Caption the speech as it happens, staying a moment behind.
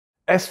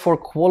As for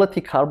quality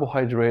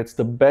carbohydrates,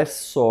 the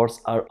best source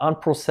are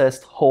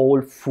unprocessed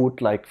whole food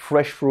like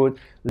fresh fruit,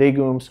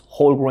 legumes,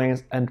 whole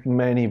grains, and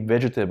many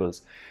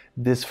vegetables.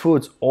 These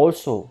foods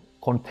also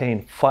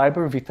contain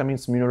fiber,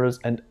 vitamins, minerals,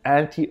 and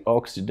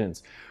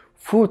antioxidants.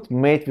 Food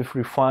made with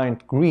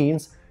refined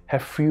greens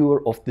have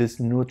fewer of these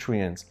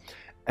nutrients,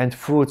 and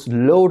foods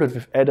loaded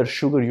with added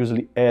sugar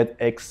usually add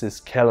excess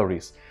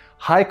calories.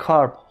 High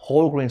carb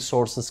whole grain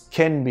sources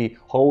can be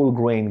whole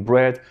grain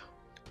bread,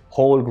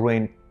 whole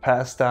grain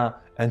pasta,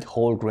 and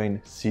whole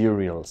grain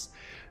cereals.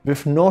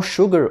 With no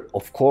sugar,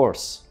 of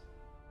course.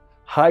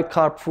 High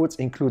carb foods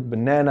include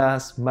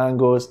bananas,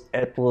 mangoes,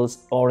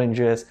 apples,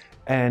 oranges,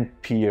 and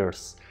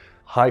pears.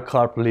 High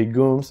carb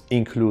legumes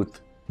include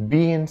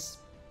beans,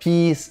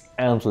 peas,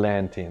 and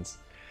lentils.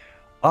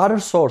 Other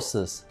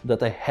sources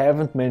that I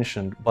haven't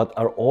mentioned but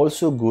are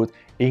also good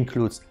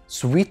include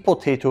sweet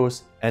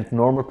potatoes and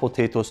normal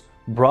potatoes,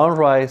 brown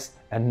rice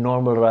and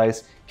normal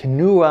rice,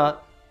 quinoa,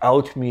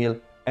 oatmeal,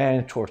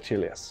 and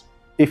tortillas.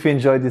 If you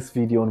enjoyed this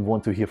video and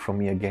want to hear from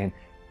me again,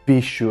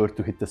 be sure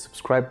to hit the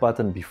subscribe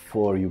button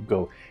before you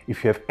go.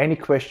 If you have any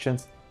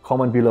questions,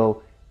 comment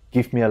below,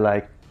 give me a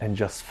like, and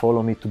just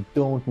follow me to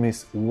don't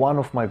miss one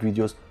of my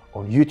videos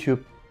on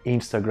YouTube,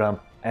 Instagram,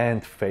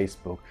 and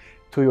Facebook.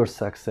 To your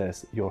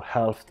success, your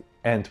health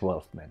and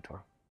wealth mentor.